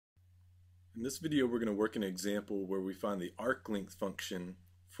In this video, we're going to work an example where we find the arc length function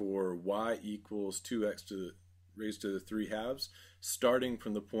for y equals 2x to the raised to the 3 halves, starting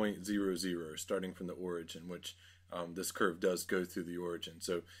from the point 0, 0, starting from the origin, which this curve does go through the origin.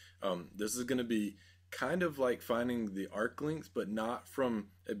 So this is going to be kind of like finding the arc length, but not from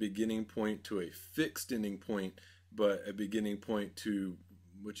a beginning point to a fixed ending point, but a beginning point to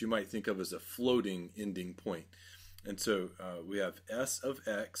what you might think of as a floating ending point. And so we have s of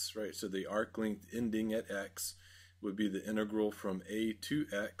x, right? So the arc length ending at x would be the integral from a to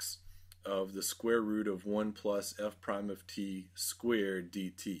x of the square root of 1 plus f prime of t squared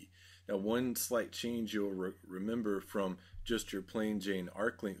dt. Now, one slight change you'll remember from just your plain Jane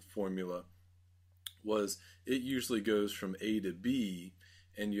arc length formula was it usually goes from a to b,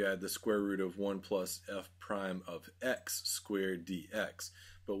 and you add the square root of 1 plus f prime of x squared dx.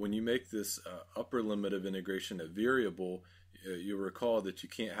 But when you make this upper limit of integration a variable, you'll recall that you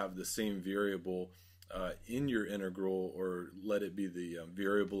can't have the same variable in your integral or let it be the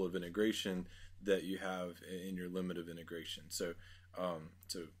variable of integration that you have in your limit of integration. So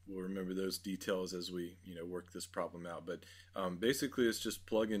we'll remember those details as we work this problem out. But basically it's just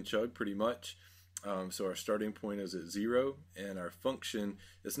plug and chug pretty much. So our starting point is at 0, and our function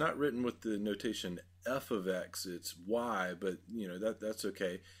is not written with the notation f of x, it's y, but that's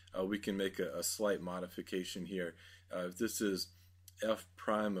okay. We can make a slight modification here. If this is f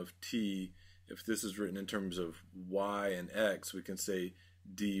prime of t, if this is written in terms of y and x, we can say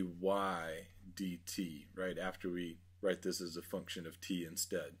dy dt, right, after we write this as a function of t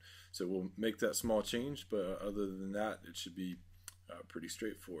instead. So we'll make that small change, but other than that, it should be pretty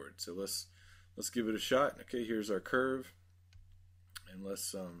straightforward. So let's give it a shot. Okay, here's our curve, and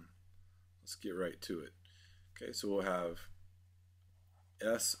let's get right to it. Okay, so we'll have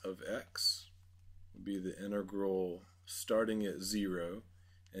s of x will be the integral starting at 0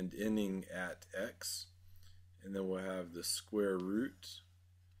 and ending at x, and then we'll have the square root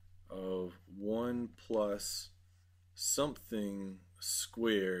of 1 plus something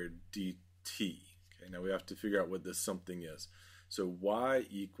squared dt. Okay, now we have to figure out what this something is. So y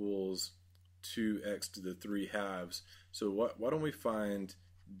equals 2x to the 3 halves. So why don't we find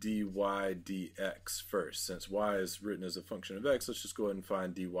dy dx first? Since y is written as a function of x, let's just go ahead and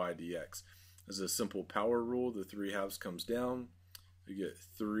find dy dx. As a simple power rule, the 3 halves comes down. We get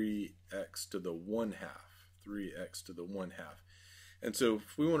 3x to the 1 half. 3x to the 1 half. And so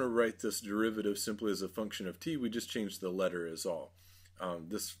if we want to write this derivative simply as a function of t, we just change the letter is all.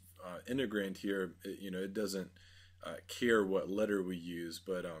 This integrand here, it doesn't care what letter we use,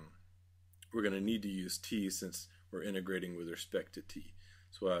 but we're going to need to use t since we're integrating with respect to t.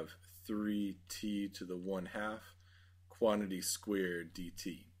 So we'll have 3t to the 1 half quantity squared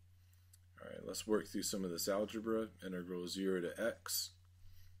dt. Alright, let's work through some of this algebra. Integral 0 to x.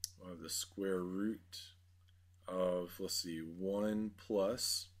 We'll have the square root of, 1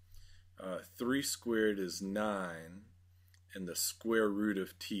 plus 3 squared is 9, and the square root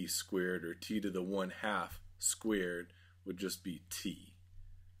of t squared, or t to the 1 half squared, would just be t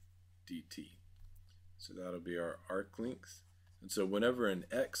dt. So that'll be our arc length. And so whenever an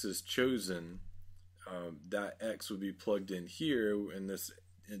x is chosen, that x would be plugged in here, and this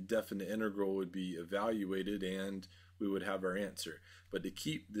indefinite integral would be evaluated, and we would have our answer. But to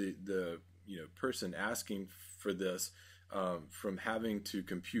keep the person asking for this from having to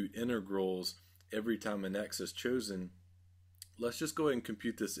compute integrals every time an x is chosen, let's just go ahead and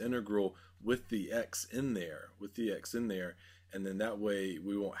compute this integral with the x in there, and then that way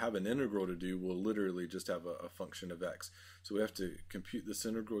we won't have an integral to do. We'll literally just have a function of x. So we have to compute this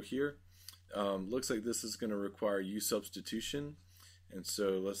integral here. Looks like this is going to require u substitution, and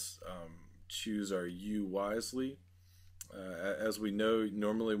so let's choose our u wisely. As we know,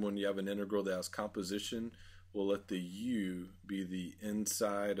 normally when you have an integral that has composition, we'll let the u be the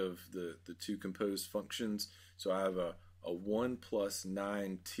inside of the two composed functions. So I have a 1 plus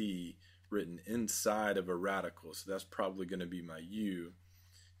 9t written inside of a radical, so that's probably going to be my u,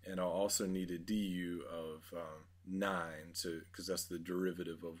 and I'll also need a du of 9, so because that's the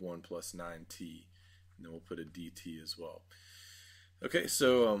derivative of 1 plus 9t, and then we'll put a dt as well. Okay,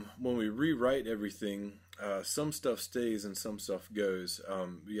 so when we rewrite everything, some stuff stays and some stuff goes.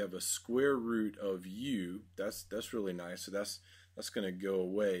 We have a square root of u. That's really nice. So that's going to go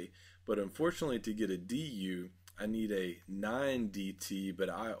away. But unfortunately, to get a du, I need a 9 dt, but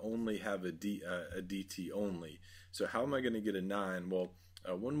I only have a dt only. So how am I going to get a 9? Well,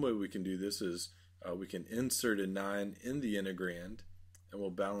 one way we can do this is we can insert a 9 in the integrand, and we'll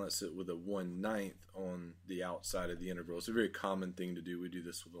balance it with a 1/9 on the outside of the integral. It's a very common thing to do. We do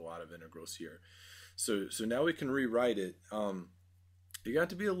this with a lot of integrals here. So now we can rewrite it. You got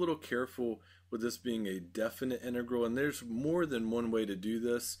to be a little careful with this being a definite integral, and there's more than one way to do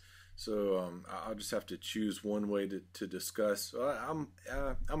this. So I'll just have to choose one way to discuss.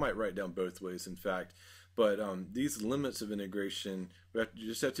 I might write down both ways, in fact. But these limits of integration, you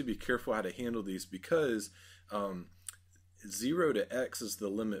just have to be careful how to handle these, because 0 to x is the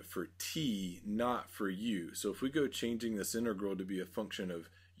limit for t, not for u. So if we go changing this integral to be a function of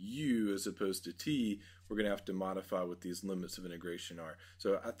u as opposed to t, we're going to have to modify what these limits of integration are.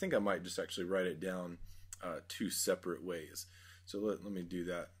 So I think I might just actually write it down two separate ways. So let me do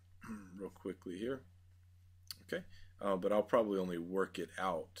that real quickly here. Okay, but I'll probably only work it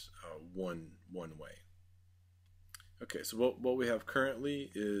out one way. Okay, so what we have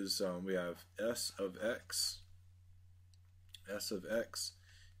currently is we have s of x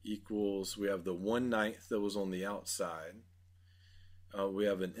equals, we have the 1/9 that was on the outside. We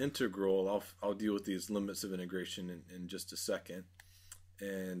have an integral. I'll deal with these limits of integration in just a second.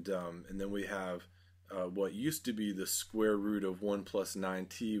 And then we have what used to be the square root of 1 plus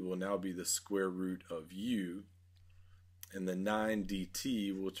 9t will now be the square root of u. And the 9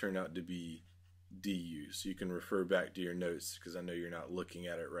 dt will turn out to be du. So you can refer back to your notes, because I know you're not looking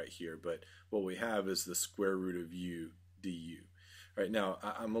at it right here. But what we have is the square root of u du. Right now,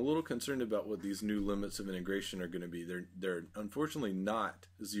 I'm a little concerned about what these new limits of integration are going to be. They're unfortunately not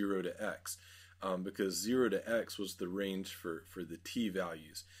 0 to x, because 0 to x was the range for the t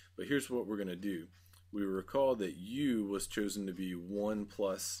values. But here's what we're going to do. We recall that u was chosen to be 1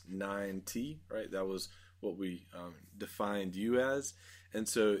 plus 9t, right? That was what we defined u as. And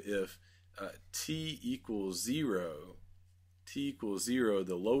so if t equals 0,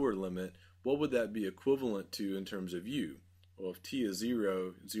 the lower limit, what would that be equivalent to in terms of u? Well, if t is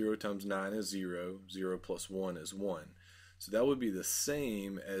 0, 0 times 9 is 0, 0 plus 1 is 1. So that would be the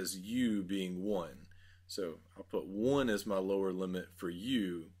same as u being 1. So I'll put 1 as my lower limit for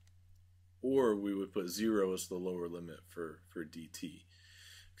u, or we would put 0 as the lower limit for dt.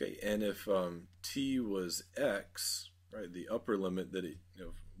 Okay, and if t was x, right, the upper limit that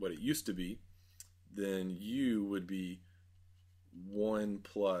what it used to be, then u would be 1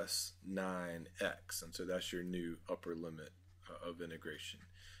 plus 9x, and so that's your new upper limit of integration.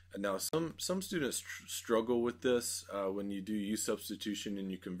 And now some students struggle with this when you do u substitution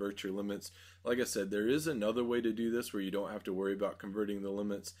and you convert your limits. Like I said, there is another way to do this where you don't have to worry about converting the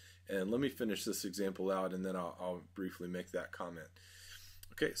limits. And let me finish this example out, and then I'll briefly make that comment.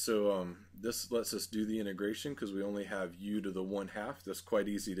 Okay, so this lets us do the integration because we only have u to the 1/2. That's quite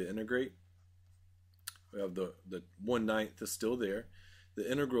easy to integrate. We have the 1/9 is still there. The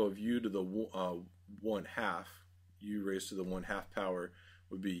integral of u to the 1/2, u raised to the 1/2 power,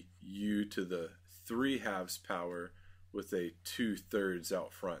 would be u to the 3/2 power with a 2/3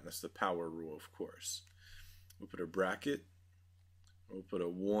 out front. That's the power rule, of course. We'll put a bracket. We'll put a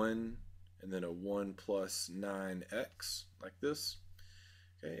 1 and then a 1 plus 9x like this.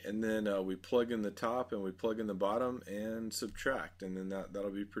 Okay, and then we plug in the top and we plug in the bottom and subtract, and then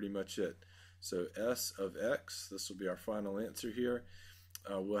that'll be pretty much it. So s of x, this will be our final answer here.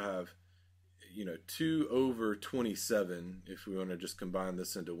 We'll have 2 over 27, if we want to just combine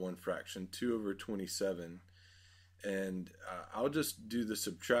this into one fraction, 2 over 27. And I'll just do the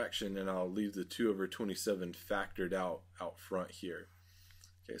subtraction, and I'll leave the 2 over 27 factored out front here.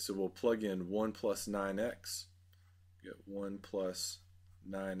 Okay, so we'll plug in 1 plus 9x, get 1 plus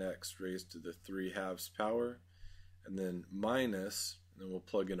 9x raised to the 3/2 power, and then minus, and then we'll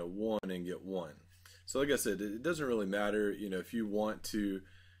plug in a 1 and get 1. So like I said, it doesn't really matter. If you want to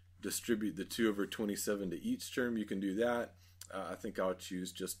distribute the 2 over 27 to each term, you can do that. I think I'll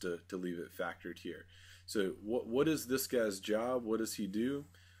choose just to leave it factored here. So what is this guy's job? What does he do?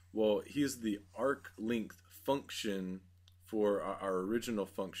 Well, he's the arc length function for our original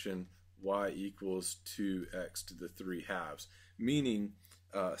function y equals 2x to the 3/2, meaning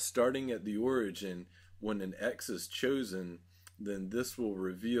starting at the origin, when an x is chosen, then this will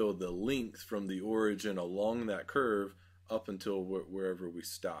reveal the length from the origin along that curve up until wherever we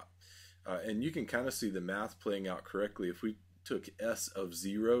stop. And you can kind of see the math playing out correctly. If we took s of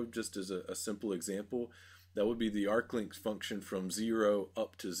 0 just as a simple example, that would be the arc length function from 0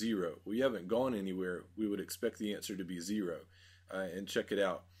 up to 0. We haven't gone anywhere. We would expect the answer to be 0. And check it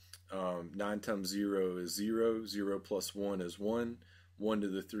out. 9 times 0 is 0. 0 plus 1 is 1. 1 to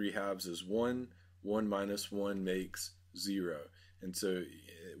the 3/2 is 1. 1 minus 1 makes 0. And so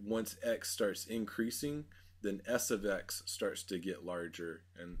once x starts increasing, then s of x starts to get larger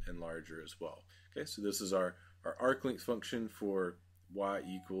and larger as well. Okay, so this is our arc length function for y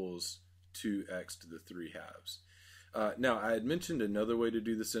equals 2x to the 3/2. Now, I had mentioned another way to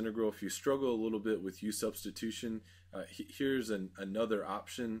do this integral. If you struggle a little bit with u substitution, here's another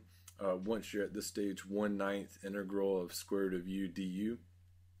option. Once you're at this stage, 1/9 integral of square root of u du.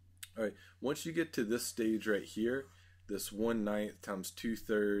 All right, once you get to this stage right here, this 1/9 times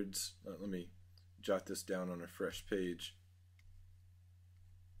 2/3, let me jot this down on a fresh page.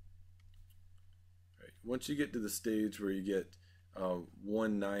 All right, once you get to the stage where you get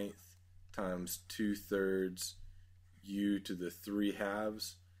 1/9 times 2/3 u to the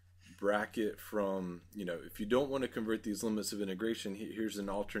 3/2, bracket from, if you don't want to convert these limits of integration, here's an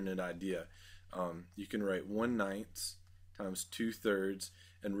alternate idea. You can write 1/9 times 2/3,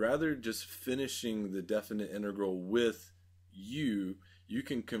 and rather just finishing the definite integral with u, you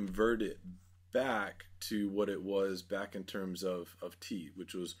can convert it back to what it was back in terms of t,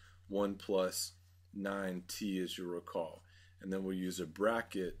 which was 1 plus 9t, as you'll recall. And then we'll use a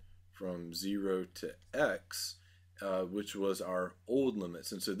bracket from 0 to x, which was our old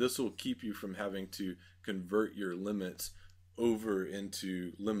limits. And so this will keep you from having to convert your limits over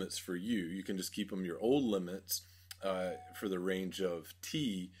into limits for u. You can just keep them your old limits for the range of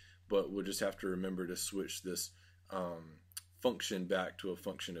t, but we'll just have to remember to switch this function back to a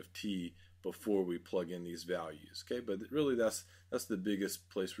function of t before we plug in these values. Okay, but really that's the biggest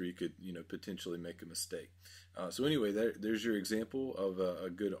place where you could potentially make a mistake. So anyway, there's your example of a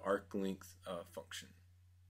good arc length function.